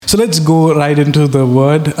So let's go right into the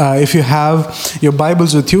word. If you have your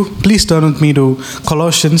Bibles with you, please turn with me to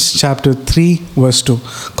Colossians chapter 3 verse 2.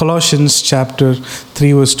 Colossians chapter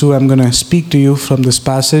 3 verse 2. I'm going to speak to you from this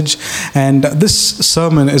passage, and this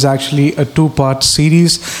sermon is actually a two-part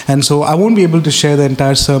series, and so I won't be able to share the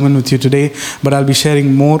entire sermon with you today, but I'll be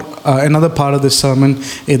sharing more another part of the sermon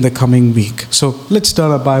in the coming week. So let's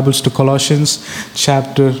turn our Bibles to Colossians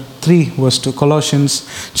chapter 3 verse 2. Colossians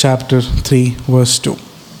chapter 3 verse 2.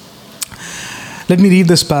 Let me read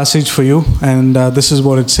this passage for you, and this is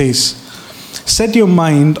what it says. Set your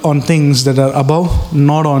mind on things that are above,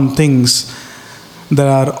 not on things that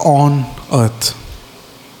are on earth.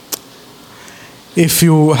 If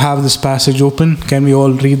you have this passage open, can we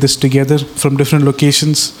all read this together from different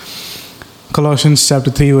locations? Colossians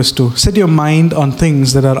chapter 3 verse 2. Set your mind on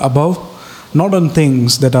things that are above, not on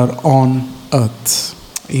things that are on earth.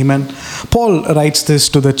 Amen. Paul writes this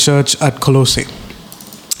to the church at Colossae.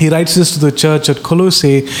 He writes this to the church at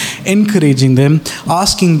Colossae, encouraging them,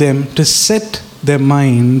 asking them to set their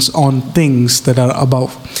minds on things that are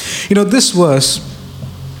above. You know, this verse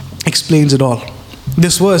explains it all.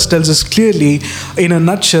 This verse tells us clearly, in a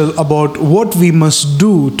nutshell, about what we must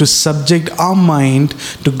do to subject our mind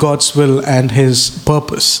to God's will and His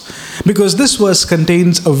purpose. Because this verse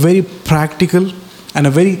contains a very practical and a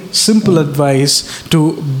very simple advice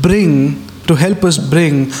to help us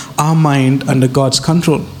bring our mind under God's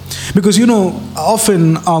control. Because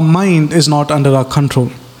often our mind is not under our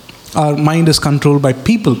control. Our mind is controlled by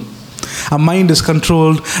people. Our mind is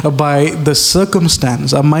controlled by the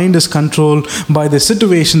circumstance. Our mind is controlled by the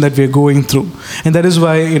situation that we're going through. And that is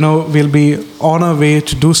why, we'll be on our way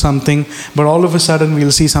to do something, but all of a sudden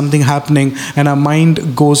we'll see something happening and our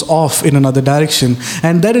mind goes off in another direction.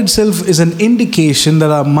 And that itself is an indication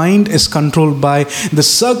that our mind is controlled by the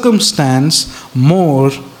circumstance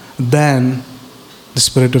more than the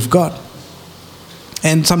Spirit of God.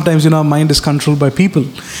 And sometimes, our mind is controlled by people.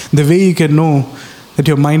 The way you can know that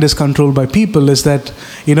your mind is controlled by people is that,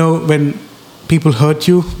 when people hurt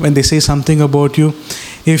you, when they say something about you,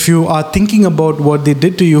 if you are thinking about what they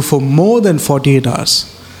did to you for more than 48 hours,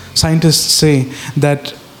 scientists say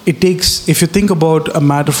that if you think about a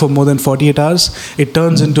matter for more than 48 hours, it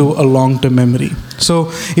turns into a long-term memory. So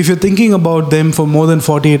if you're thinking about them for more than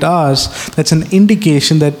 48 hours, that's an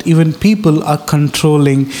indication that even people are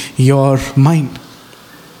controlling your mind.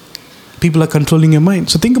 People are controlling your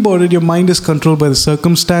mind. So think about it. Your mind is controlled by the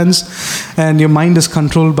circumstance, and your mind is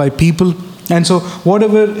controlled by people. And so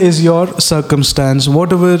whatever is your circumstance,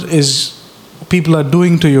 whatever is people are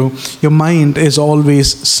doing to you, your mind is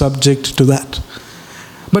always subject to that.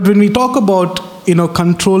 But when we talk about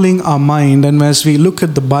controlling our mind, and as we look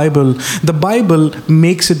at the Bible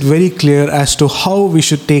makes it very clear as to how we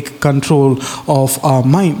should take control of our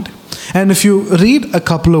mind. And if you read a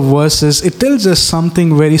couple of verses, it tells us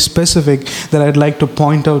something very specific that I'd like to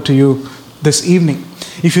point out to you this evening.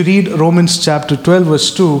 If you read Romans chapter 12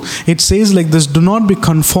 verse 2, it says like this: do not be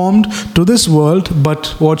conformed to this world,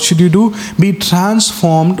 but what should you do? Be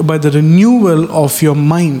transformed by the renewal of your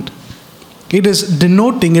mind. It is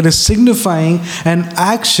denoting, it is signifying an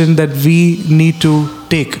action that we need to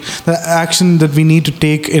take. The action that we need to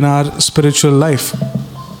take in our spiritual life.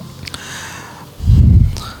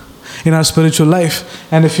 And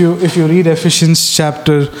if you read Ephesians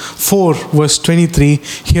chapter 4 verse 23,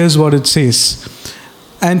 here's what it says: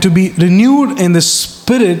 and to be renewed in the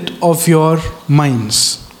spirit of your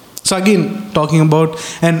minds. So again, talking about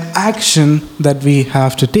an action that we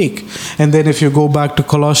have to take. And then if you go back to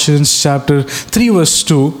Colossians chapter 3 verse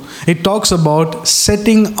 2, it talks about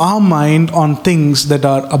setting our mind on things that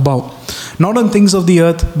are above. Not on things of the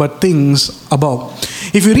earth, but things above.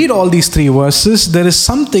 If you read all these three verses, there is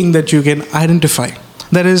something that you can identify.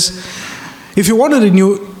 That is, if you want to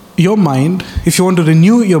renew your mind, if you want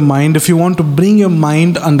to bring your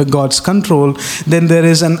mind under God's control, then there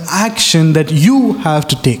is an action that you have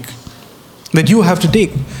to take.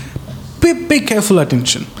 Pay careful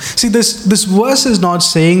attention. See, this verse is not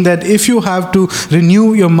saying that if you have to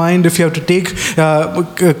renew your mind, if you have to take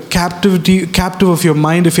captive of your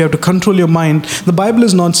mind, if you have to control your mind, the Bible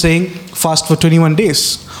is not saying fast for 21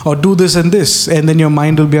 days or do this and this and then your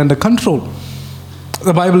mind will be under control.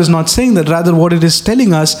 The Bible is not saying that. Rather, what it is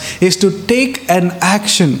telling us is to take an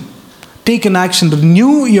action. Take an action,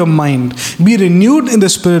 renew your mind. Be renewed in the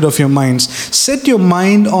spirit of your minds. Set your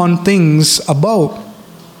mind on things above.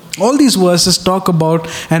 All these verses talk about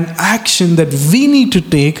an action that we need to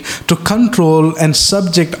take to control and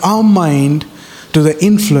subject our mind to the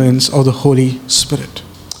influence of the Holy Spirit.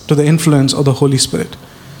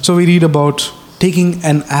 So we read about taking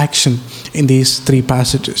an action in these three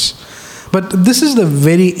passages. But this is the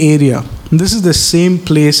very area, this is the same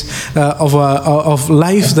place of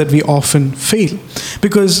life that we often fail.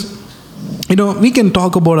 Because, we can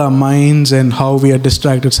talk about our minds and how we are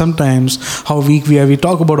distracted sometimes, how weak we are. We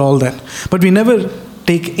talk about all that. But we never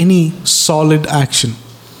take any solid action.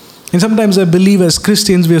 And sometimes I believe as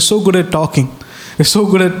Christians, we are so good at talking. We're so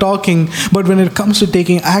good at talking, but when it comes to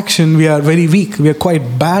taking action, we are very weak. We are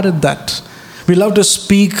quite bad at that. We love to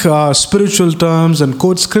speak spiritual terms and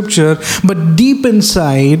quote scripture, but deep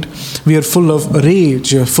inside, we are full of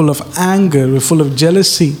rage, we are full of anger, we're full of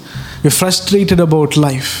jealousy, we're frustrated about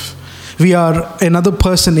life. We are another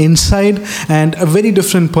person inside and a very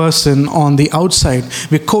different person on the outside.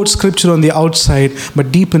 We quote scripture on the outside,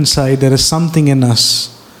 but deep inside, there is something in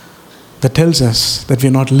us that tells us that we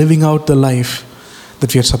are not living out the life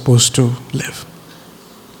that we are supposed to live.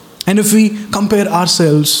 And if we compare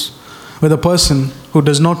ourselves with a person who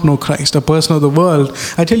does not know Christ, a person of the world,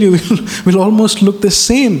 I tell you, we'll almost look the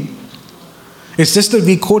same. It's just that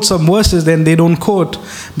we quote some verses, then they don't quote,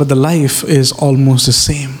 but the life is almost the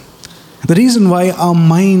same. The reason why our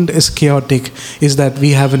mind is chaotic is that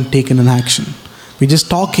we haven't taken an action. We're just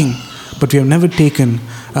talking, but we have never taken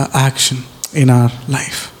action in our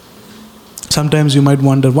life. Sometimes you might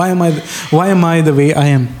wonder, why am I the way I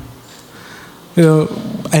am?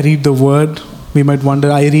 I read the word. We might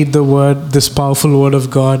wonder, I read the word, this powerful word of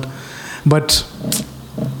God, but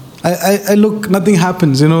I look, nothing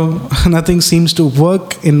happens, nothing seems to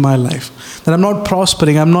work in my life. That I'm not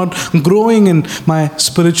prospering, I'm not growing in my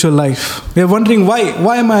spiritual life. We are wondering,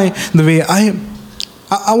 why am I the way I am?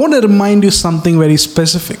 I want to remind you something very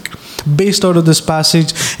specific. Based out of this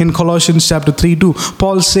passage in Colossians chapter 3:2,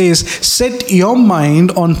 Paul says, set your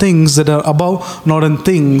mind on things that are above, not on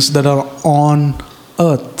things that are on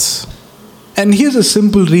earth. And here's a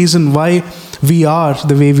simple reason why we are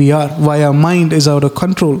the way we are, why our mind is out of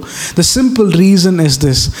control. The simple reason is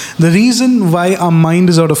this. The reason why our mind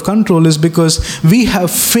is out of control is because we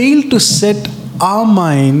have failed to set our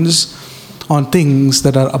minds on things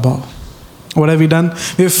that are above. What have we done?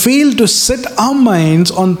 We have failed to set our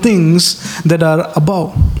minds on things that are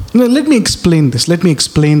above. Now, let me explain this. Let me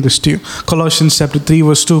explain this to you. Colossians chapter 3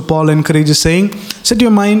 verse 2, Paul encourages saying, set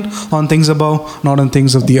your mind on things above, not on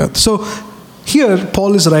things of the earth. So, here,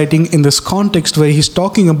 Paul is writing in this context where he's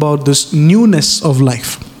talking about this newness of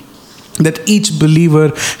life that each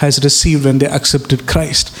believer has received when they accepted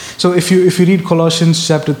Christ. So if you read Colossians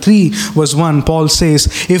chapter 3 verse 1, Paul says,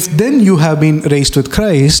 if then you have been raised with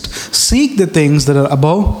Christ, seek the things that are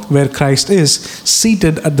above where Christ is,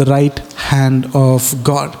 seated at the right hand of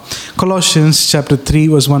God. Colossians chapter 3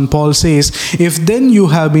 verse 1, Paul says, if then you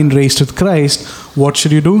have been raised with Christ, what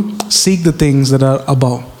should you do? Seek the things that are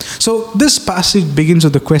above. So this passage begins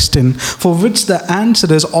with a question for which the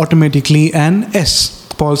answer is automatically an yes.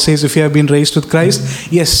 Paul says, if you have been raised with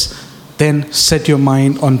Christ, yes, then set your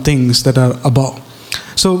mind on things that are above.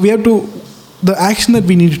 So the action that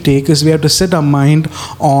we need to take is we have to set our mind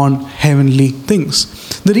on heavenly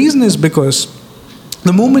things. The reason is because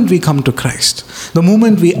the moment we come to Christ, the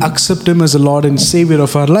moment we accept Him as the Lord and Savior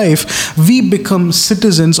of our life, we become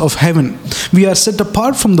citizens of heaven. We are set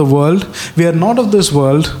apart from the world. We are not of this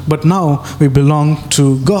world, but now we belong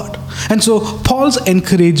to God. And so Paul's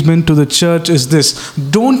encouragement to the church is this: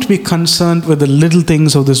 don't be concerned with the little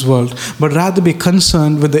things of this world, but rather be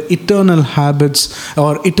concerned with the eternal habits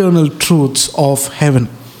or eternal truths of heaven.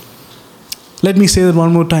 Let me say that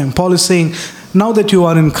one more time. Paul is saying, now that you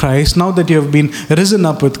are in Christ, now that you have been risen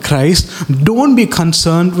up with Christ, don't be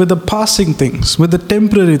concerned with the passing things, with the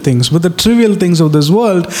temporary things, with the trivial things of this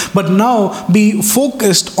world, but now be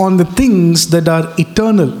focused on the things that are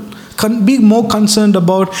eternal. Be more concerned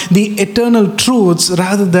about the eternal truths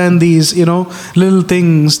rather than these, little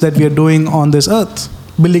things that we are doing on this earth.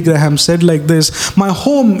 Billy Graham said like this: my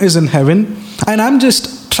home is in heaven, and I'm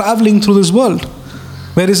just traveling through this world.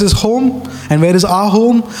 Where is his home? And where is our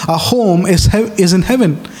home? Our home is in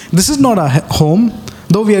heaven. This is not our home.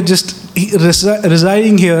 Though we are just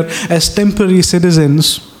residing here as temporary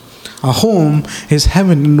citizens, our home is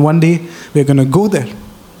heaven. And one day we're going to go there.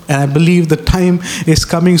 And I believe the time is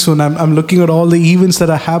coming soon. I'm looking at all the events that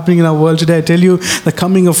are happening in our world today. I tell you, the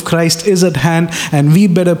coming of Christ is at hand, and we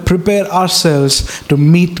better prepare ourselves to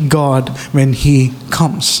meet God when He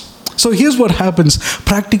comes. So here's what happens.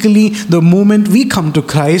 Practically, the moment we come to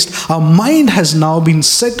Christ, our mind has now been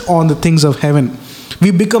set on the things of heaven. We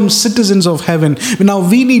become citizens of heaven. Now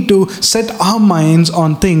we need to set our minds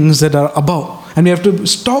on things that are above. And we have to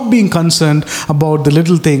stop being concerned about the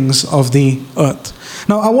little things of the earth.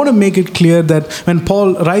 Now, I want to make it clear that when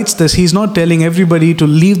Paul writes this, he's not telling everybody to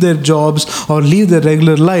leave their jobs or leave their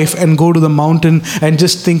regular life and go to the mountain and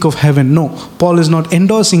just think of heaven. No, Paul is not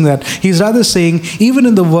endorsing that. He's rather saying, even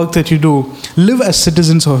in the work that you do, live as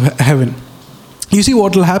citizens of heaven. You see,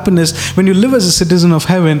 what will happen is, when you live as a citizen of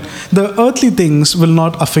heaven, the earthly things will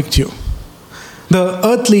not affect you. The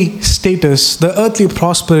earthly status, the earthly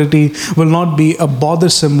prosperity will not be a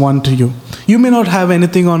bothersome one to you. You may not have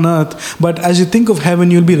anything on earth, but as you think of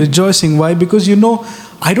heaven, you'll be rejoicing. Why? Because you know,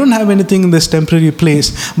 I don't have anything in this temporary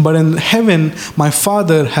place, but in heaven, my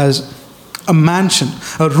Father has a mansion,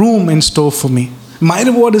 a room in store for me. My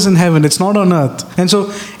reward is in heaven, it's not on earth. And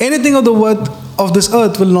so anything of the worth of this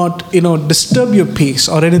earth will not, disturb your peace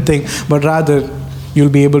or anything, but rather you'll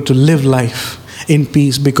be able to live life in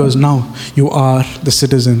peace, because now you are the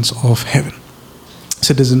citizens of heaven.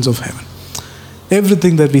 Citizens of heaven.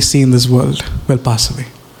 Everything that we see in this world will pass away.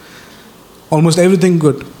 Almost everything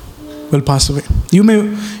good will pass away. You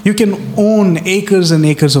can own acres and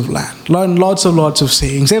acres of land, learn lots of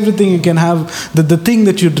sayings, everything you can have, the thing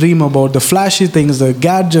that you dream about, the flashy things, the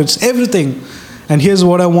gadgets, everything. And here's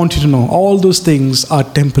what I want you to know. All those things are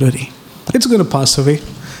temporary. It's going to pass away.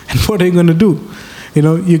 And what are you going to do?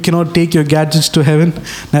 You cannot take your gadgets to heaven,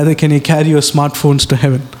 neither can you carry your smartphones to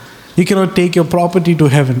heaven. You cannot take your property to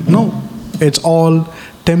heaven. No, it's all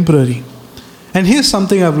temporary. And here's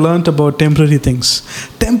something I've learned about temporary things.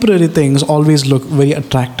 Temporary things always look very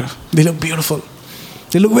attractive. They look beautiful.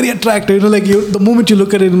 They look very attractive. The moment you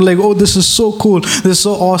look at it, you're like, oh, this is so cool. This is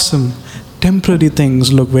so awesome. Temporary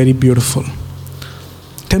things look very beautiful.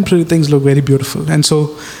 Temporary things look very beautiful. And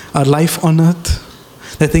so our life on earth,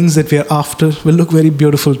 the things that we are after, will look very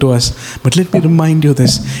beautiful to us. But let me remind you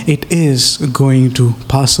this. It is going to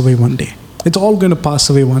pass away one day. It's all going to pass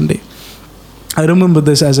away one day. I remember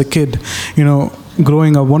this as a kid,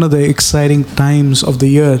 growing up. One of the exciting times of the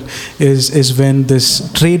year is when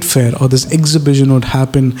this trade fair or this exhibition would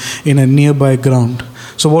happen in a nearby ground.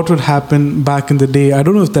 So what would happen back in the day, I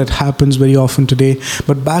don't know if that happens very often today,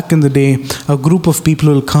 but back in the day, a group of people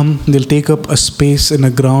will come, they'll take up a space in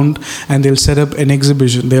a ground and they'll set up an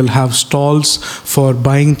exhibition. They'll have stalls for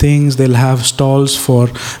buying things, they'll have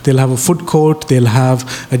a food court, they'll have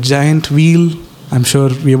a giant wheel. I'm sure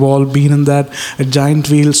we've all been in that, a giant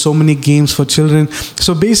wheel, so many games for children.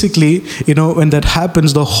 So basically, when that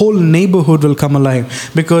happens, the whole neighborhood will come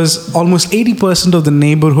alive, because almost 80% of the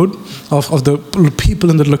neighborhood, of the people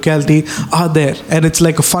in the locality are there. And it's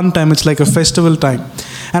like a fun time, it's like a festival time.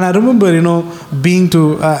 And I remember, going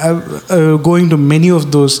to many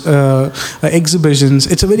of those exhibitions.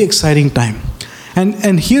 It's a very exciting time.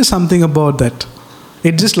 And here's something about that.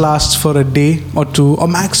 It just lasts for a day or two, or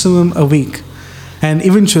maximum a week. And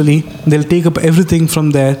eventually, they'll take up everything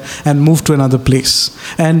from there and move to another place.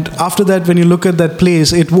 And after that, when you look at that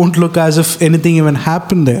place, it won't look as if anything even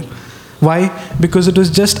happened there. Why? Because it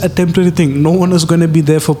was just a temporary thing. No one was going to be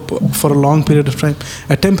there for a long period of time.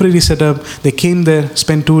 A temporary setup. They came there,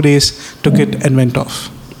 spent 2 days, took it and went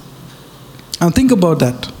off. Now think about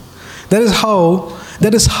that. That is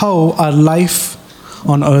how our life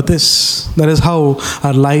on earth is. That is how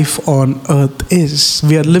our life on earth is.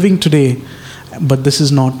 We are living today, but this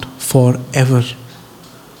is not forever.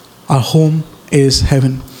 Our home is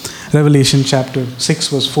heaven. Revelation chapter 6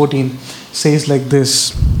 verse 14 says like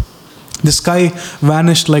this: the sky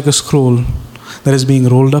vanished like a scroll that is being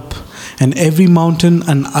rolled up, and every mountain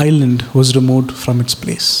and island was removed from its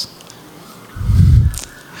place.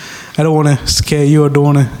 I don't want to scare you or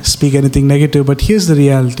don't want to speak anything negative, but here's the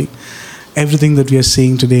reality. Everything that we are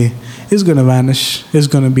seeing today is going to vanish, is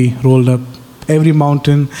going to be rolled up. Every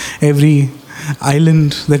mountain, every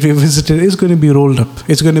island that we visited is going to be rolled up.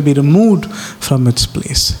 It's going to be removed from its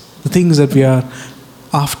place. The things that we are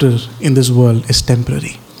after in this world is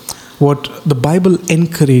temporary. What the Bible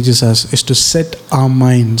encourages us is to set our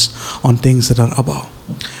minds on things that are above.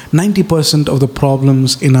 90% of the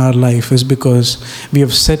problems in our life is because we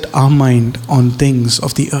have set our mind on things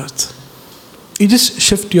of the earth. You just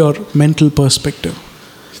shift your mental perspective.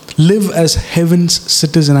 Live as heaven's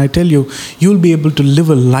citizen. I tell you, you'll be able to live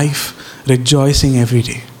a life rejoicing every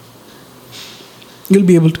day. You'll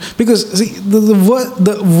be able to, because see, the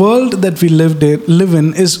world that we live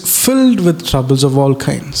in is filled with troubles of all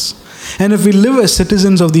kinds. And if we live as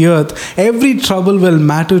citizens of the earth, every trouble will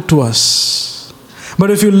matter to us. But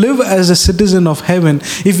if you live as a citizen of heaven,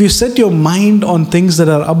 if you set your mind on things that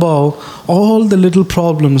are above, all the little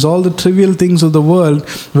problems, all the trivial things of the world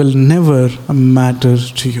will never matter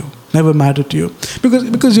to you. never matter to you.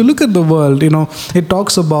 Because you look at the world, it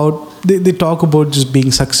talks about, they talk about just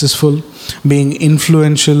being successful, being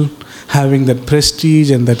influential, having that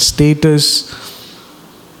prestige and that status.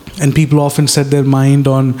 And people often set their mind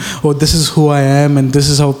on, oh, this is who I am and this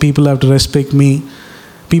is how people have to respect me.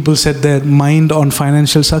 People set their mind on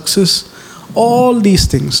financial success. All these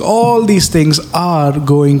things are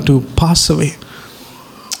going to pass away.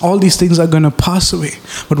 All these things are going to pass away.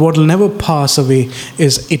 But what will never pass away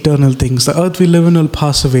is eternal things. The earth we live in will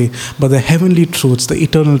pass away, but the heavenly truths, the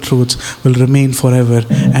eternal truths will remain forever.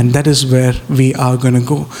 And that is where we are going to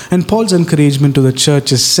go. And Paul's encouragement to the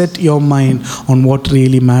church is set your mind on what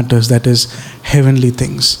really matters. That is heavenly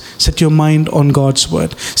things. Set your mind on God's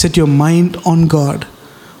word. Set your mind on God.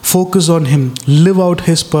 Focus on Him. Live out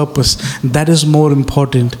His purpose. That is more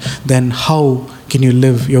important than how can you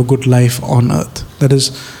live your good life on earth. That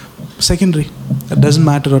is secondary. That doesn't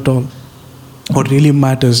matter at all. What really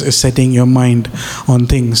matters is setting your mind on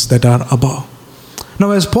things that are above.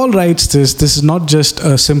 Now, as Paul writes this is not just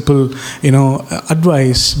a simple,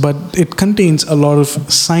 advice, but it contains a lot of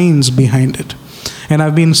science behind it. And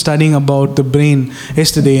I've been studying about the brain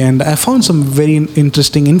yesterday, and I found some very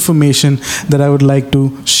interesting information that I would like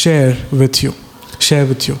to share with you.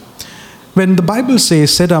 When the Bible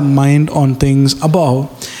says set our mind on things above,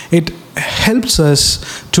 it helps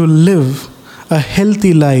us to live a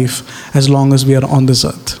healthy life as long as we are on this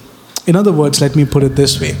earth. In other words, let me put it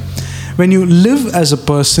this way. When you live as a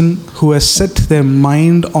person who has set their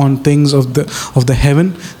mind on things of the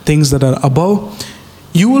heaven, things that are above,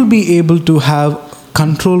 you will be able to have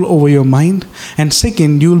control over your mind, and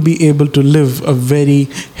second, you will be able to live a very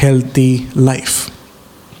healthy life.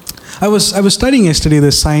 I was studying yesterday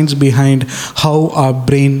the science behind how our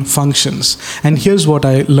brain functions, and here's what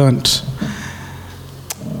I learned.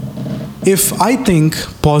 If I think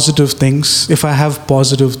positive things, if I have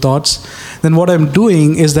positive thoughts, then what I'm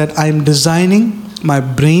doing is that I'm designing my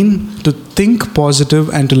brain to think positive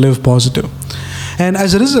and to live positive. And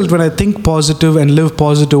as a result, when I think positive and live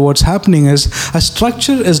positive, what's happening is a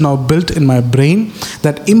structure is now built in my brain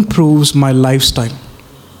that improves my lifestyle.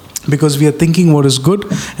 Because we are thinking what is good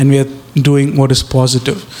and we are doing what is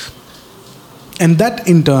positive. And that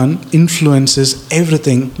in turn influences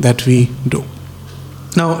everything that we do.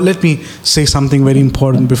 Now, let me say something very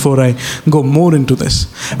important before I go more into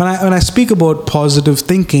this. When I speak about positive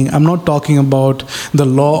thinking, I'm not talking about the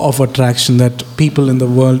law of attraction that people in the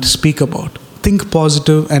world speak about. Think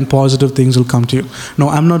positive and positive things will come to you. No,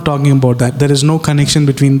 I'm not talking about that. There is no connection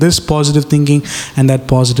between this positive thinking and that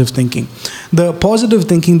positive thinking. The positive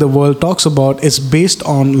thinking the world talks about is based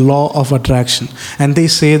on law of attraction. And they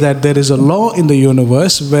say that there is a law in the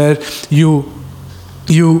universe where you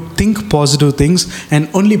think positive things and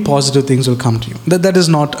only positive things will come to you. That is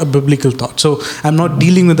not a biblical thought. So I'm not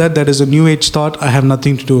dealing with that. That is a new age thought. I have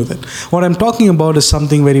nothing to do with it. What I'm talking about is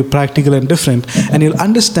something very practical and different, and you'll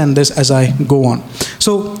understand this as I go on.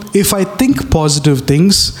 So if I think positive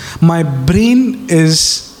things, my brain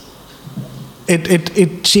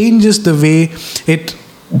it changes the way it.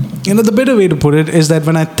 The better way to put it is that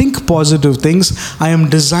when I think positive things, I am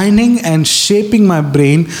designing and shaping my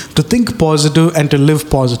brain to think positive and to live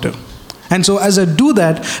positive. And so as I do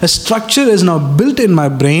that, a structure is now built in my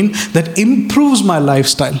brain that improves my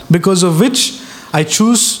lifestyle, because of which I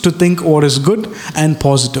choose to think what is good and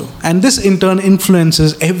positive. And this in turn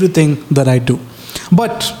influences everything that I do.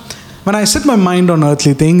 But when I set my mind on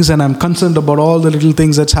earthly things and I'm concerned about all the little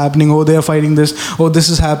things that's happening, oh, they are fighting this, oh, this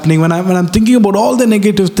is happening, when I'm thinking about all the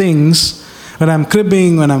negative things, when I'm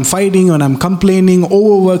cribbing, when I'm fighting, when I'm complaining,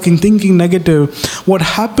 overworking, thinking negative, what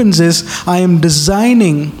happens is I am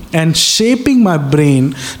designing and shaping my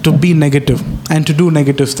brain to be negative and to do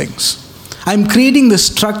negative things. I'm creating the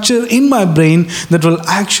structure in my brain that will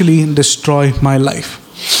actually destroy my life.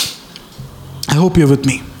 I hope you're with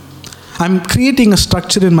me. I'm creating a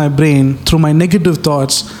structure in my brain through my negative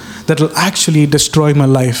thoughts that will actually destroy my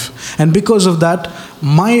life. And because of that,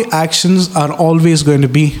 my actions are always going to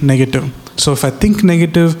be negative. So if I think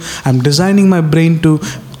negative, I'm designing my brain to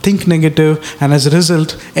think negative, and as a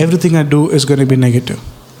result, everything I do is going to be negative.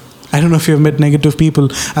 I don't know if you've met negative people.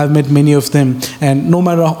 I've met many of them. And no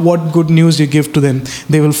matter what good news you give to them,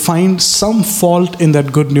 they will find some fault in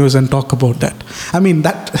that good news and talk about that. I mean,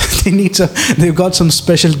 that they've got some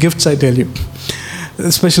special gifts, I tell you.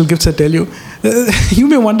 Special gifts, I tell you. You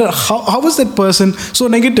may wonder, how is that person so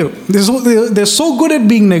negative? They're so good at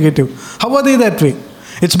being negative. How are they that way?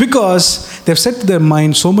 It's because they've set their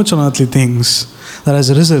mind so much on earthly things that as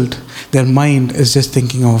a result, their mind is just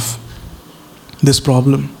thinking of this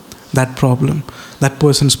problem, that problem. That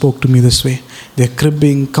person spoke to me this way. They're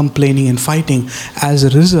cribbing, complaining, and fighting. As a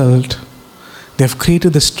result, they've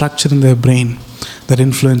created the structure in their brain that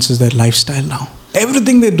influences their lifestyle now.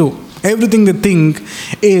 Everything they do, everything they think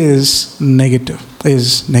is negative.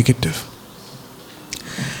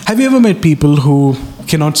 Have you ever met people who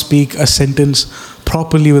cannot speak a sentence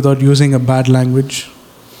properly without using a bad language?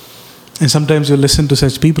 And sometimes you listen to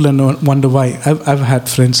such people and wonder why. I've had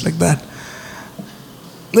friends like that.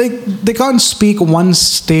 They can't speak one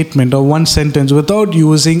statement or one sentence without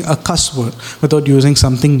using a cuss word, without using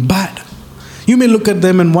something bad. You may look at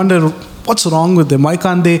them and wonder, what's wrong with them? Why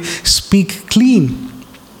can't they speak clean?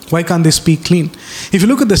 Why can't they speak clean? If you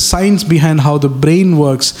look at the science behind how the brain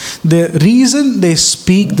works, the reason they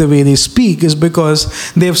speak the way they speak is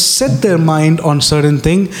because they have set their mind on certain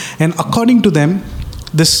thing, and according to them,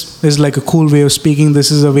 this is like a cool way of speaking.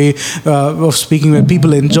 This is a way of speaking where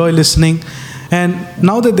people enjoy listening. And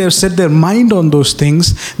now that they've set their mind on those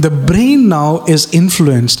things, the brain now is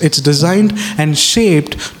influenced. It's designed and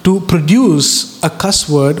shaped to produce a cuss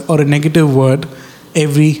word or a negative word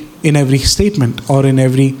in every statement or in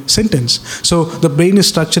every sentence. So the brain is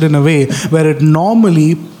structured in a way where it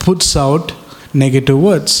normally puts out negative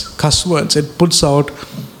words, cuss words. It puts out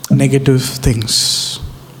negative things.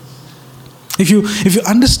 If you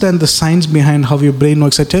understand the science behind how your brain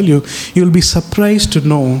works, I tell you, you'll be surprised to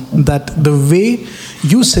know that the way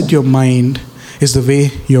you set your mind is the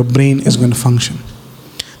way your brain is going to function.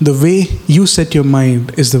 The way you set your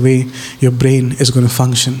mind is the way your brain is going to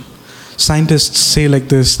function. Scientists say like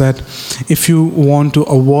this, that if you want to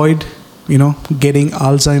avoid, getting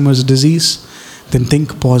Alzheimer's disease, then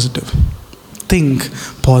think positive. Think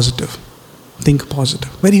positive. Think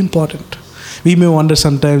positive. Very important. We may wonder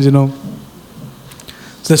sometimes,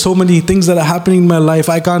 there's so many things that are happening in my life,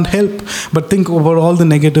 I can't help but think about all the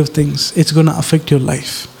negative things. It's going to affect your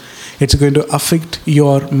life. It's going to affect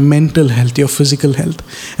your mental health, your physical health.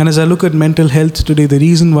 And as I look at mental health today, the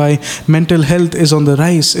reason why mental health is on the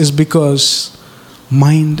rise is because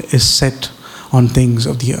mind is set on things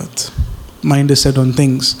of the earth. Mind is set on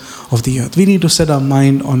things of the earth. We need to set our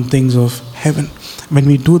mind on things of heaven. When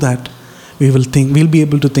we do that, we'll be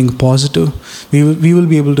able to think positive. We will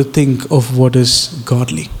be able to think of what is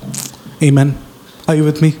godly. Amen. Are you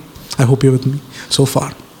with me? I hope you're with me so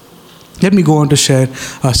far. Let me go on to share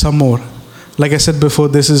some more. Like I said before,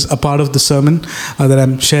 this is a part of the sermon that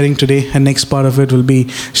I'm sharing today, and next part of it will be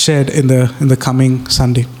shared in the coming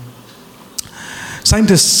Sunday.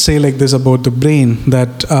 Scientists say like this about the brain,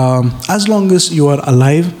 that as long as you are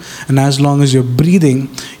alive and as long as you're breathing,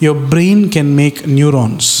 your brain can make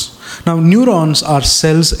neurons. Now, neurons are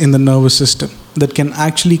cells in the nervous system that can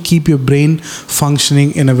actually keep your brain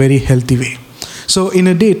functioning in a very healthy way. So in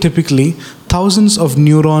a day, typically, thousands of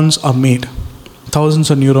neurons are made. Thousands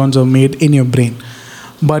of neurons are made in your brain.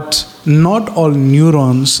 But not all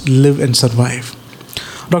neurons live and survive.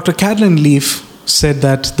 Dr. Carolyn Leaf said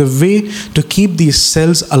that the way to keep these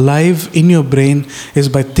cells alive in your brain is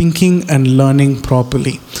by thinking and learning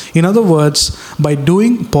properly. In other words, by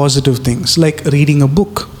doing positive things like reading a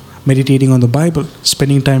book, meditating on the Bible,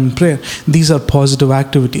 spending time in prayer. These are positive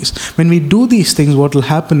activities. When we do these things, what will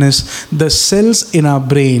happen is the cells in our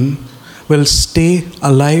brain will stay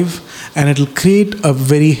alive, and it will create a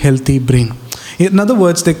very healthy brain. In other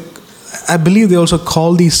words, I believe they also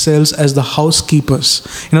call these cells as the housekeepers.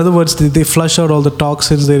 In other words, they flush out all the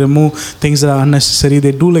toxins, they remove things that are unnecessary,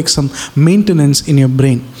 they do like some maintenance in your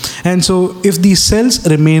brain. And so if these cells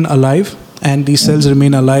remain alive, and these cells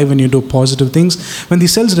remain alive when you do positive things, when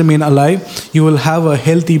these cells remain alive, you will have a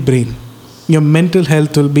healthy brain. Your mental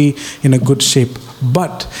health will be in a good shape.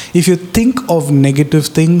 But if you think of negative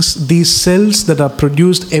things, these cells that are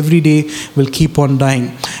produced every day will keep on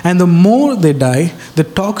dying. And the more they die, the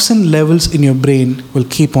toxin levels in your brain will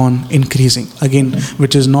keep on increasing. Again,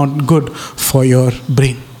 which is not good for your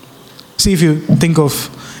brain. See, if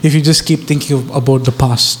you just keep thinking about the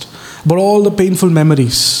past, about all the painful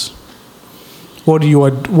memories, what you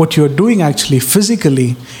are doing actually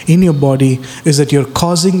physically in your body is that you're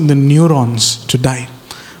causing the neurons to die,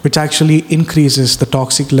 which actually increases the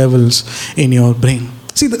toxic levels in your brain.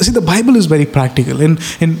 See, the Bible is very practical. In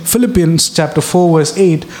Philippians chapter 4, verse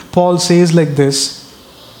 8, Paul says like this.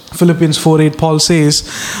 Philippians 4:8, Paul says,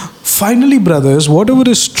 "Finally, brothers, whatever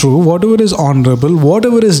is true, whatever is honorable,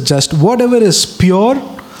 whatever is just, whatever is pure,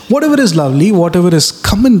 whatever is lovely, whatever is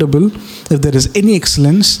commendable, if there is any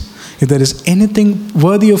excellence, if there is anything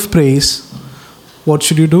worthy of praise, what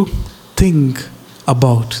should you do? Think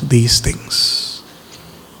about these things."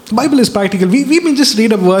 The Bible is practical. We may just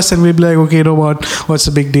read a verse and we'll be like, okay, you know what? What's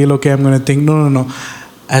the big deal? Okay, I'm going to think. No.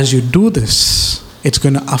 As you do this, it's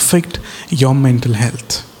going to affect your mental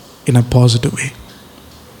health in a positive way.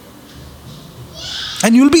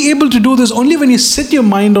 And you'll be able to do this only when you set your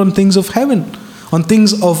mind on things of heaven, on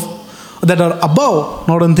things that are above,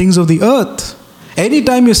 not on things of the earth.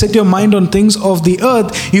 Anytime you set your mind on things of the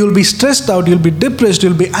earth, you'll be stressed out, you'll be depressed,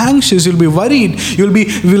 you'll be anxious, you'll be worried, you'll be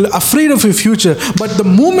afraid of your future. But the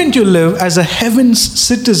moment you live as a heaven's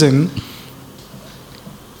citizen,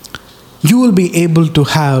 you will be able to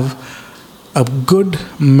have a good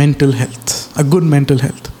mental health. A good mental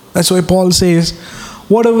health. That's why Paul says,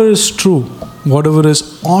 whatever is true, whatever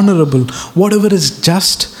is honorable, whatever is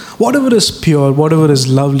just, whatever is pure, whatever is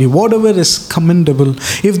lovely, whatever is commendable,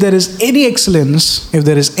 if there is any excellence, if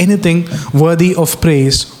there is anything worthy of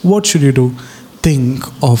praise, what should you do? Think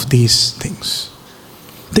of these things.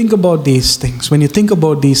 Think about these things. When you think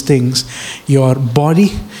about these things, your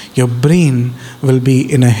body, your brain will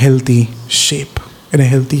be in a healthy shape. In a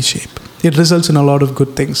healthy shape. It results in a lot of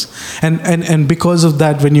good things. And because of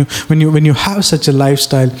that, when you have such a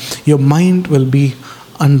lifestyle, your mind will be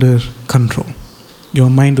under control. Your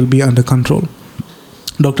mind will be under control.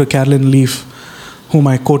 Dr. Carolyn Leaf, whom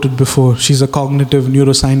I quoted before, she's a cognitive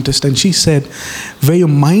neuroscientist, and she said, where your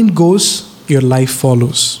mind goes, your life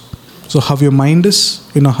follows. So how your mind is,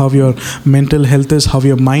 how your mental health is, how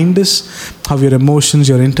your mind is, how your emotions,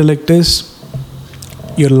 your intellect is,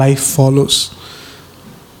 your life follows.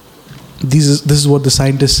 This is what the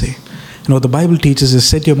scientists say. The Bible teaches is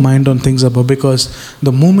set your mind on things above, because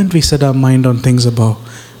the moment we set our mind on things above,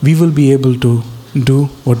 we will be able to do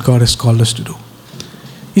what God has called us to do.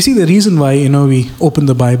 You see, the reason why, we open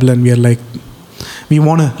the Bible and we are like, we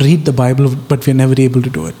want to read the Bible, but we're never able to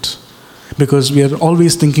do it. Because we are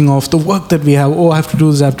always thinking of the work that we have. Oh, I have to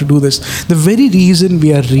do this, I have to do this. The very reason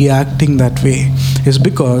we are reacting that way is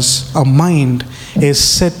because our mind is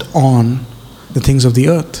set on the things of the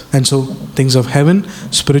earth. And so things of heaven,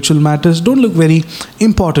 spiritual matters don't look very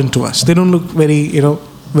important to us. They don't look very,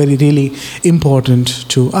 very really important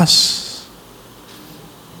to us.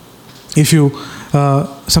 If you,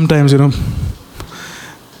 sometimes,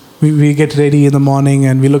 we get ready in the morning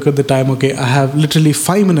and we look at the time, okay, I have literally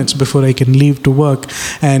 5 minutes before I can leave to work.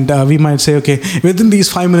 And we might say, okay, within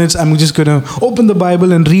these 5 minutes, I'm just going to open the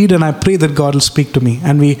Bible and read, and I pray that God will speak to me.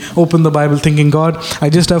 And we open the Bible thinking, God, I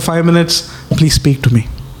just have 5 minutes, please speak to me.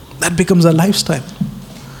 That becomes our lifestyle.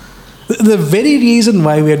 The very reason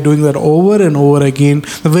why we are doing that over and over again,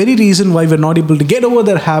 the very reason why we're not able to get over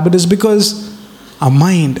that habit is because our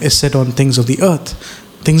mind is set on things of the earth.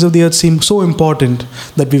 Things of the earth seem so important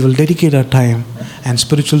that we will dedicate our time, and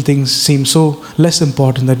spiritual things seem so less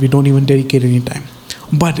important that we don't even dedicate any time.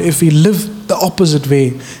 But if we live the opposite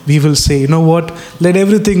way, we will say, you know what, let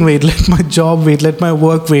everything wait, let my job wait, let my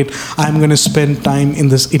work wait. I'm going to spend time in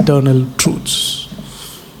this eternal truths.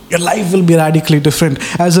 Your life will be radically different.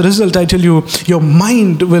 As a result, I tell you, your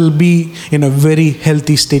mind will be in a very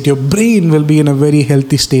healthy state. Your brain will be in a very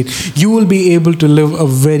healthy state. You will be able to live a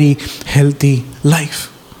very healthy life.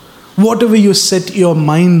 Whatever you set your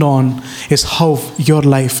mind on is how your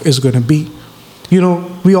life is going to be.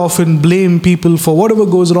 We often blame people for whatever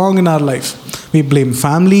goes wrong in our life. We blame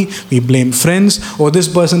family, we blame friends, or this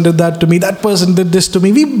person did that to me, that person did this to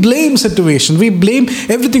me. We blame situations, we blame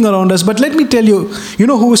everything around us. But let me tell you,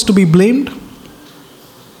 who is to be blamed?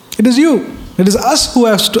 It is you. It is us who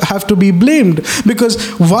have to be blamed.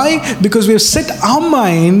 Because why? Because we have set our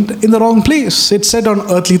mind in the wrong place. It's set on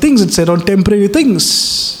earthly things, it's set on temporary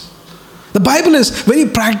things. The Bible is very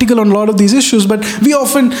practical on a lot of these issues, but we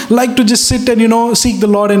often like to just sit and, seek the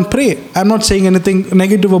Lord and pray. I'm not saying anything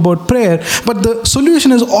negative about prayer, but the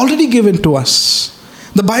solution is already given to us.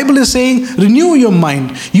 The Bible is saying, renew your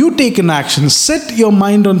mind. You take an action. Set your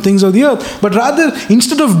mind on things of the earth. But rather,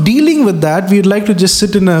 instead of dealing with that, we'd like to just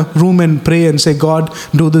sit in a room and pray and say, God,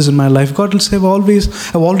 do this in my life. God will say, I've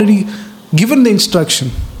already given the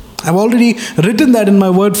instruction. I've already written that in my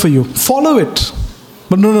word for you. Follow it.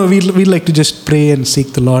 But no, we like to just pray and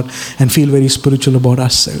seek the Lord and feel very spiritual about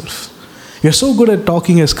ourselves. We are so good at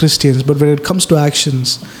talking as Christians, but when it comes to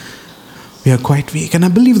actions, we are quite weak. And I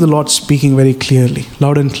believe the Lord speaking very clearly,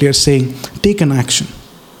 loud and clear, saying, take an action.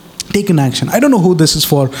 Take an action. I don't know who this is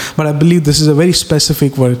for, but I believe this is a very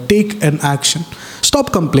specific word. Take an action.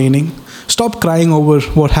 Stop complaining. Stop crying over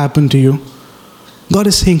what happened to you. God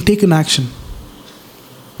is saying, take an action.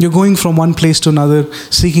 You're going from one place to another,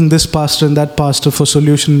 seeking this pastor and that pastor for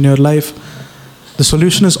solution in your life. The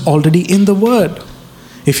solution is already in the Word.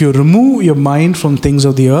 If you remove your mind from things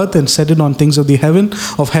of the earth and set it on things of the heaven,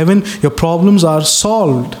 your problems are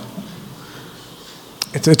solved.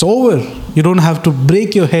 It's over. You don't have to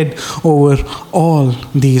break your head over all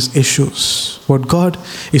these issues. What God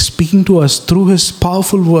is speaking to us through His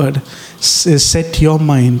powerful word is set your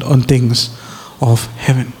mind on things of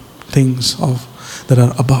heaven, things of that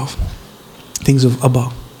are above, things of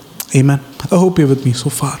above. Amen. I hope you're with me so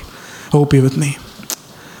far. I hope you're with me.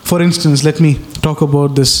 For instance, let me talk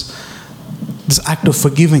about this act of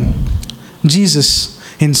forgiving. Jesus,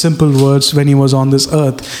 in simple words, when He was on this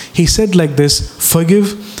earth, He said like this: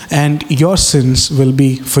 forgive and your sins will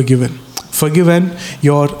be forgiven. Forgive and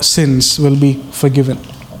your sins will be forgiven.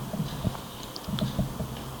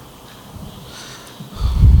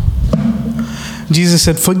 Jesus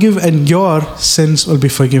said, forgive and your sins will be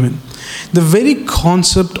forgiven. The very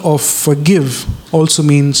concept of forgive also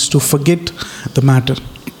means to forget the matter.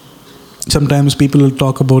 Sometimes people will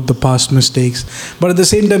talk about the past mistakes, but at the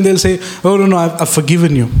same time they'll say, oh no, I've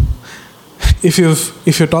forgiven you. If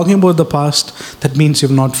you're talking about the past, that means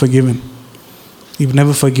you've not forgiven. You've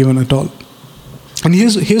never forgiven at all. And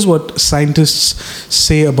here's what scientists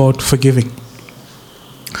say about forgiving.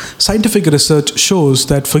 Scientific research shows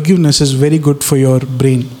that forgiveness is very good for your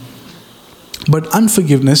brain. But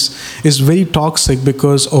unforgiveness is very toxic,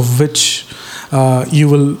 because of which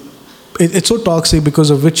it's so toxic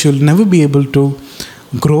because of which you'll never be able to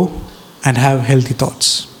grow and have healthy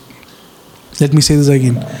thoughts. Let me say this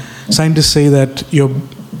again. Scientists say that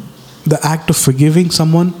the act of forgiving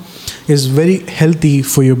someone is very healthy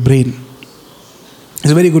for your brain.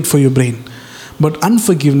 It's very good for your brain. But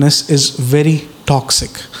unforgiveness is very toxic,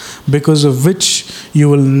 because of which you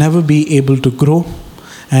will never be able to grow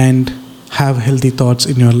and have healthy thoughts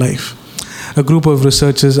in your life. A group of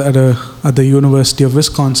researchers at the University of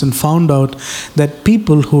Wisconsin found out that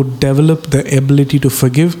people who develop the ability to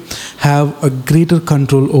forgive have a greater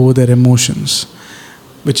control over their emotions,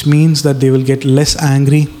 which means that they will get less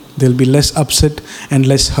angry, they'll be less upset and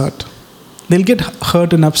less hurt. They'll get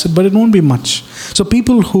hurt and upset, but it won't be much. So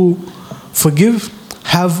people who forgive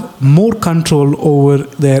have more control over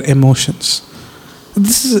their emotions.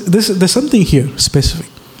 There's something here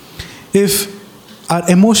specific. If our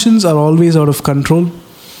emotions are always out of control,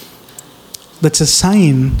 that's a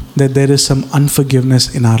sign that there is some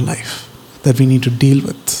unforgiveness in our life that we need to deal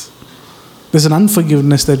with. There's an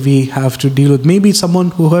unforgiveness that we have to deal with. Maybe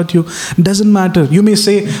someone who hurt you. Doesn't matter. You may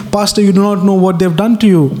say, Pastor, you do not know what they've done to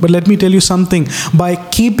you. But let me tell you something. By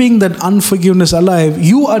keeping that unforgiveness alive,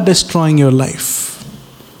 you are destroying your life.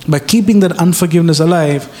 By keeping that unforgiveness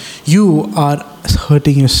alive, you are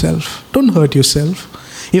hurting yourself. Don't hurt yourself.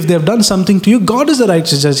 If they've done something to you, God is the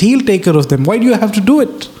righteous judge. He'll take care of them. Why do you have to do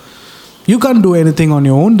it? You can't do anything on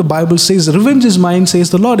your own. The Bible says, revenge is mine,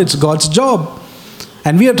 says the Lord. It's God's job.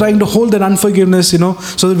 And we are trying to hold that unforgiveness,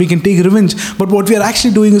 so that we can take revenge. But what we are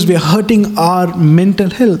actually doing is we are hurting our mental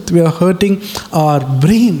health. We are hurting our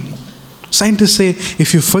brain. Scientists say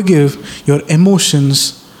if you forgive, your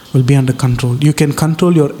emotions will be under control. You can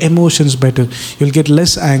control your emotions better. You'll get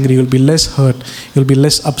less angry. You'll be less hurt. You'll be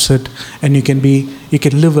less upset. And you can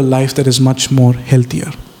live a life that is much more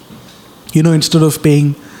healthier. Instead of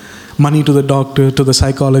paying money to the doctor, to the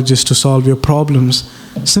psychologist to solve your problems,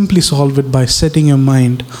 simply solve it by setting your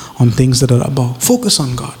mind on things that are above. Focus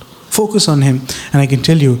on God. Focus on Him. And I can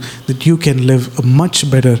tell you that you can live a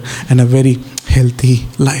much better and a very healthy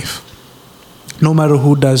life. No matter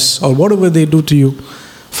who does or whatever they do to you,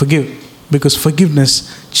 forgive. Because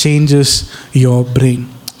forgiveness changes your brain.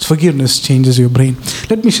 Forgiveness changes your brain.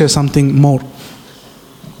 Let me share something more.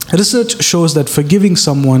 Research shows that forgiving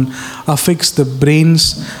someone affects the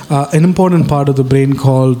brain's, an important part of the brain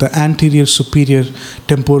called the anterior superior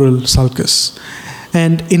temporal sulcus.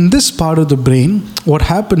 And in this part of the brain, what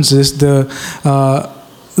happens is the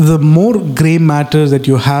more gray matter that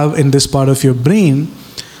you have in this part of your brain,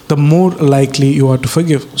 the more likely you are to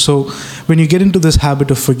forgive. So when you get into this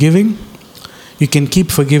habit of forgiving, you can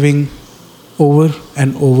keep forgiving over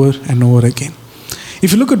and over and over again.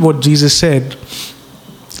 If you look at what Jesus said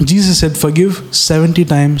forgive 70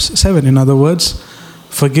 times 7. In other words,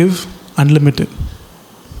 forgive unlimited.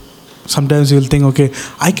 Sometimes you'll think, okay,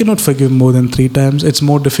 I cannot forgive more than 3 times. It's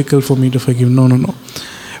more difficult for me to forgive. No.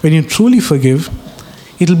 When you truly forgive,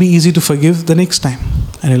 it'll be easy to forgive the next time.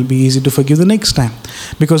 And it'll be easy to forgive the next time.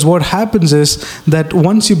 Because what happens is that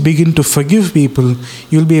once you begin to forgive people,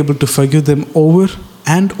 you'll be able to forgive them over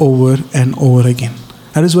and over and over again.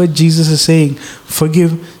 That is why Jesus is saying,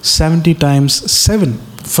 forgive 70 times 7.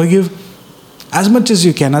 Forgive as much as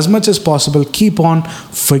you can, as much as possible. Keep on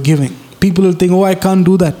forgiving. People will think, I can't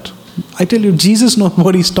do that. I tell you, Jesus knows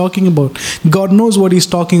what He's talking about. God knows what He's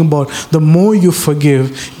talking about. The more you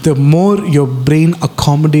forgive, the more your brain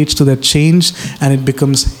accommodates to that change, and it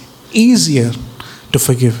becomes easier to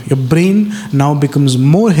forgive. Your brain now becomes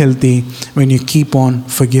more healthy when you keep on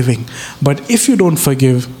forgiving. But if you don't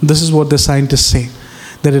forgive, this is what the scientists say,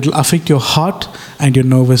 that it will affect your heart and your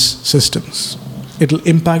nervous systems. It will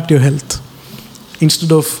impact your health.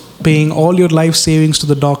 Instead of paying all your life savings to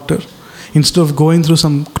the doctor, instead of going through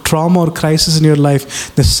some trauma or crisis in your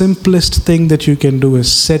life, the simplest thing that you can do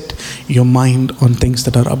is set your mind on things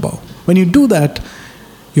that are above. When you do that,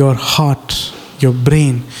 your heart, your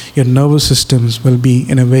brain, your nervous systems will be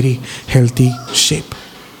in a very healthy shape.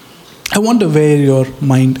 I wonder where your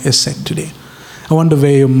mind is set today. I wonder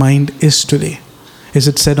where your mind is today. Is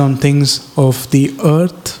it set on things of the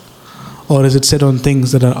earth, or is it set on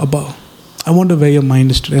things that are above? I wonder where your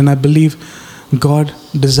mind is today. And I believe God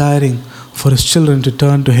desiring for His children to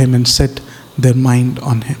turn to Him and set their mind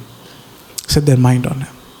on Him. Set their mind on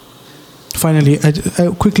Him. Finally, I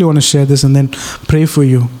quickly want to share this and then pray for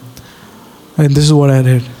you. And this is what I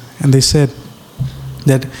read. And they said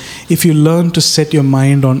that if you learn to set your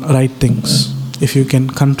mind on right things, if you can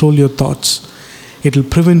control your thoughts, it will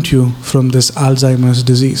prevent you from this Alzheimer's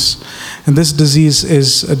disease. And this disease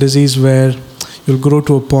is a disease where you'll grow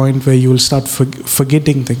to a point where you will start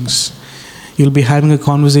forgetting things. You'll be having a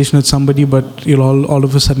conversation with somebody, but you'll all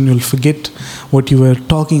of a sudden you'll forget what you were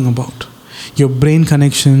talking about. Your brain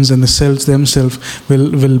connections and the cells themselves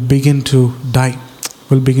will begin to die.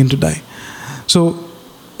 So,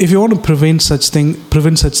 if you want to prevent such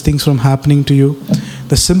things from happening to you,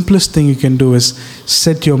 the simplest thing you can do is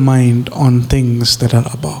set your mind on things that are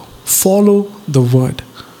above. Follow the word.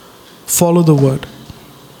 Follow the word.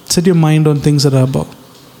 Set your mind on things that are above.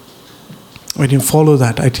 When you follow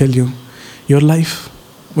that, I tell you, your life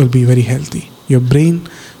will be very healthy. Your brain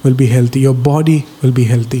will be healthy. Your body will be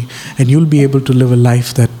healthy. And you'll be able to live a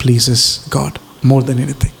life that pleases God more than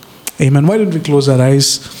anything. Amen. Why don't we close our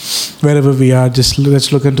eyes wherever we are? Just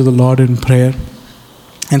let's look into the Lord in prayer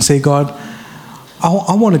and say, God,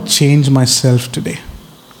 I want to change myself today.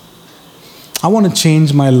 I want to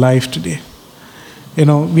change my life today. You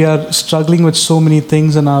know, we are struggling with so many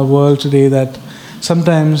things in our world today that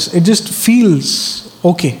sometimes it just feels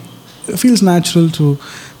okay. It feels natural to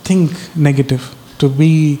think negative, to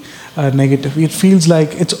be negative. It feels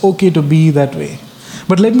like it's okay to be that way.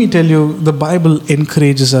 But let me tell you, the Bible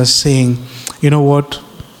encourages us saying, you know what,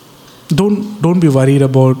 don't be worried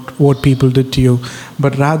about what people did to you,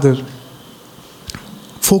 but rather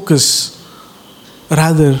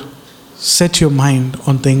set your mind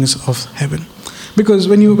on things of heaven. Because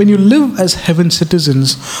when you live as heaven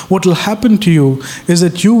citizens, what will happen to you is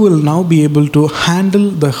that you will now be able to handle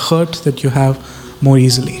the hurt that you have more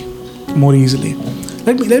easily.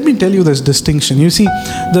 Let me tell you this distinction. You see,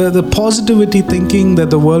 the positivity thinking that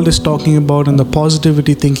the world is talking about and the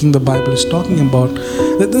positivity thinking the Bible is talking about,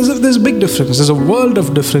 there's a big difference. There's a world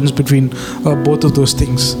of difference between both of those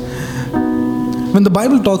things. When the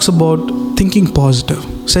Bible talks about thinking positive,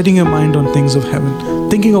 setting your mind on things of heaven,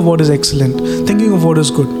 thinking of what is excellent, thinking of what is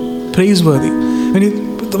good, praiseworthy.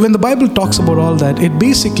 When the Bible talks about all that, it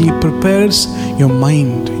basically prepares your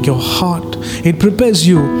mind, your heart. It prepares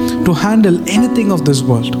you to handle anything of this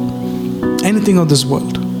world. Anything of this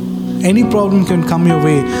world. Any problem can come your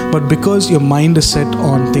way, but because your mind is set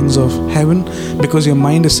on things of heaven, because your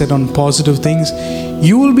mind is set on positive things,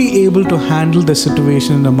 you will be able to handle the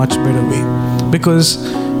situation in a much better way. Because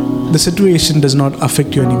the situation does not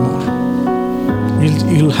affect you anymore.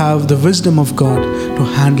 You'll have the wisdom of God to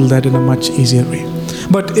handle that in a much easier way.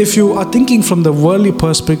 But if you are thinking from the worldly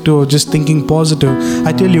perspective or just thinking positive,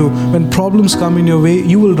 I tell you, when problems come in your way,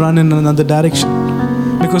 you will run in another direction.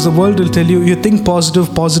 Because the world will tell you, you think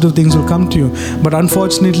positive things will come to you. But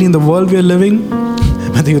unfortunately, in the world we are living,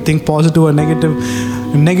 whether you think positive or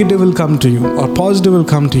negative will come to you or positive will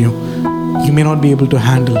come to you. You may not be able to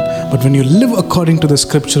handle. But when you live according to the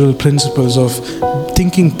scriptural principles of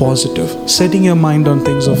thinking positive, setting your mind on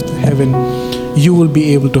things of heaven, you will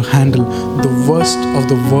be able to handle the worst of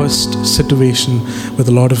the worst situation with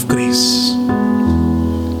a lot of grace.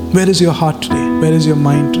 Where is your heart today? Where is your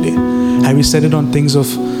mind today? Have you set it on things of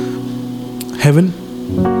heaven,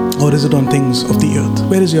 or is it on things of the earth?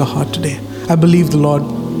 Where is your heart today? I believe the Lord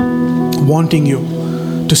wanting you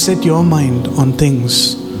to set your mind on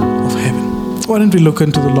things of heaven. Why don't we look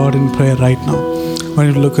into the Lord in prayer right now? Why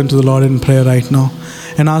don't we look into the Lord in prayer right now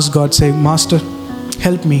and ask God, say, Master,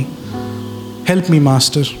 help me. Help me,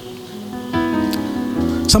 Master.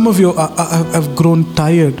 Some of you have grown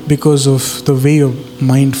tired because of the way your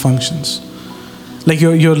mind functions. Like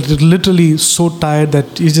you're literally so tired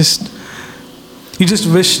that you just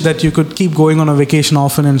wish that you could keep going on a vacation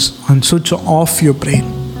often and switch off your brain.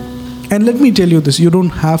 And let me tell you this, you don't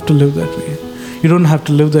have to live that way. You don't have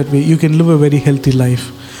to live that way. You can live a very healthy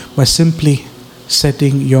life by simply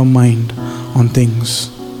setting your mind on things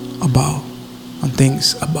above. On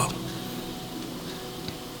things above.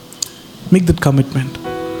 Make that commitment.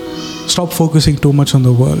 Stop focusing too much on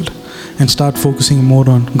the world and start focusing more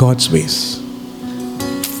on God's ways.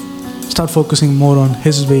 Start focusing more on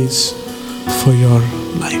His ways for your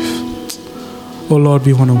life. Oh Lord,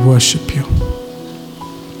 we want to worship You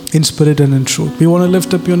in spirit and in truth. We want to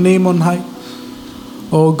lift up Your name on high.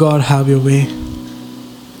 Oh God, have Your way.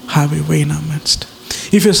 Have Your way in our midst.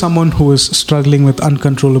 If you're someone who is struggling with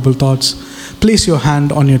uncontrollable thoughts, place your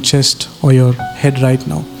hand on your chest or your head right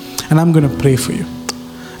now. And I'm going to pray for you.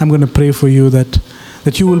 I'm going to pray for you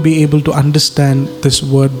that you will be able to understand this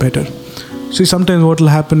word better. See, sometimes what will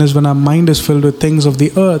happen is when our mind is filled with things of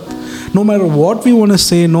the earth, no matter what we want to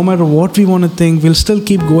say, no matter what we want to think, we'll still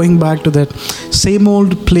keep going back to that same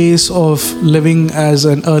old place of living as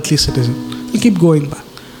an earthly citizen. We'll keep going back.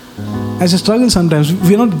 As a struggle sometimes,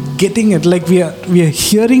 we're not getting it, like we are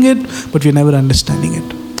hearing it, but we're never understanding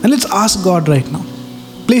it. And let's ask God right now.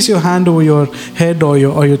 Place your hand over your head or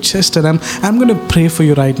your chest, and I'm going to pray for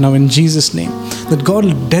you right now in Jesus' name, that God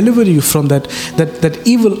will deliver you from that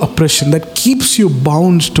evil oppression that keeps you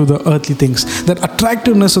bound to the earthly things, that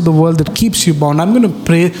attractiveness of the world that keeps you bound. I'm going to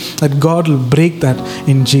pray that God will break that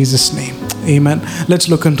in Jesus' name. Amen. Let's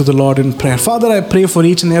look unto the Lord in prayer. Father, I pray for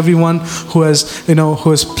each and everyone who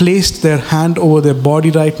has placed their hand over their body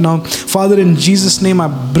right now. Father, in Jesus' name, I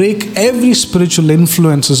break every spiritual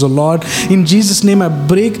influences, oh Lord. In Jesus' name, I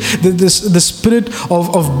break the spirit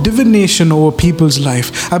of divination over people's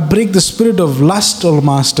life. I break the spirit of lust, oh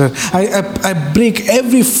Master. I break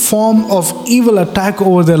every form of evil attack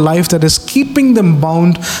over their life that is keeping them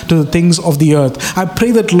bound to the things of the earth. I pray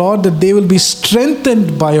that, Lord, that they will be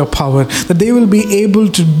strengthened by Your power, that they will be able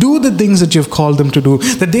to do the things that You've called them to do,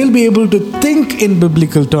 that they'll be able to think in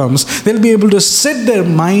biblical terms, they'll be able to set their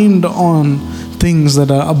mind on things that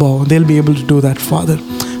are above. They'll be able to do that, Father.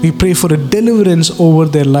 We pray for a deliverance over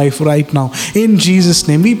their life right now. In Jesus'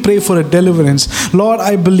 name, we pray for a deliverance. Lord,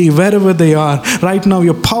 I believe wherever they are, right now,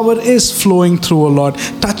 Your power is flowing through, oh Lord,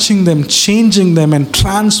 touching them, changing them, and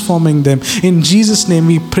transforming them. In Jesus' name,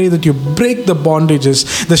 we pray that You break the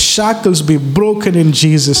bondages, the shackles be broken in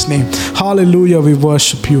Jesus' name. Hallelujah, we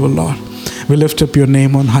worship You, oh Lord. We lift up Your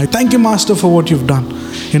name on high. Thank You, Master, for what You've done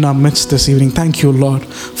in our midst this evening. Thank You, Lord,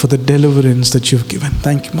 for the deliverance that You've given.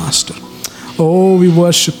 Thank You, Master. Oh, we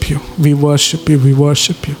worship You. We worship You. We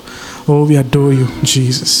worship You. Oh, we adore You,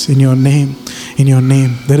 Jesus. In Your name,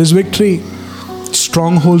 there is victory.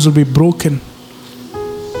 Strongholds will be broken.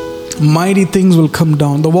 Mighty things will come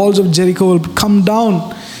down. The walls of Jericho will come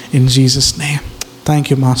down in Jesus' name. Thank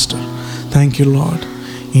You, Master. Thank You, Lord.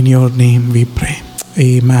 In Your name we pray.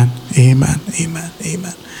 Amen. Amen. Amen.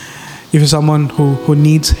 Amen. If you're someone who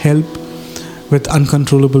needs help with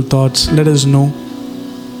uncontrollable thoughts, let us know.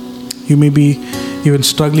 You may be even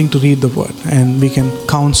struggling to read the word, and we can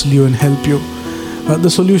counsel you and help you. The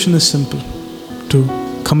solution is simple: to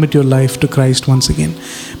commit your life to Christ once again.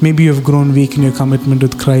 Maybe you have grown weak in your commitment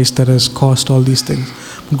with Christ that has caused all these things.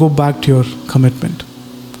 Go back to your commitment.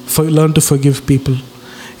 Learn to forgive people.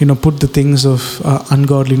 Put the things of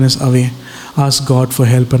ungodliness away. Ask God for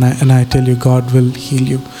help, and I tell you, God will heal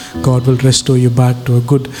you. God will restore you back to a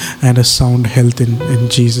good and a sound health in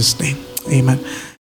Jesus' name. Amen.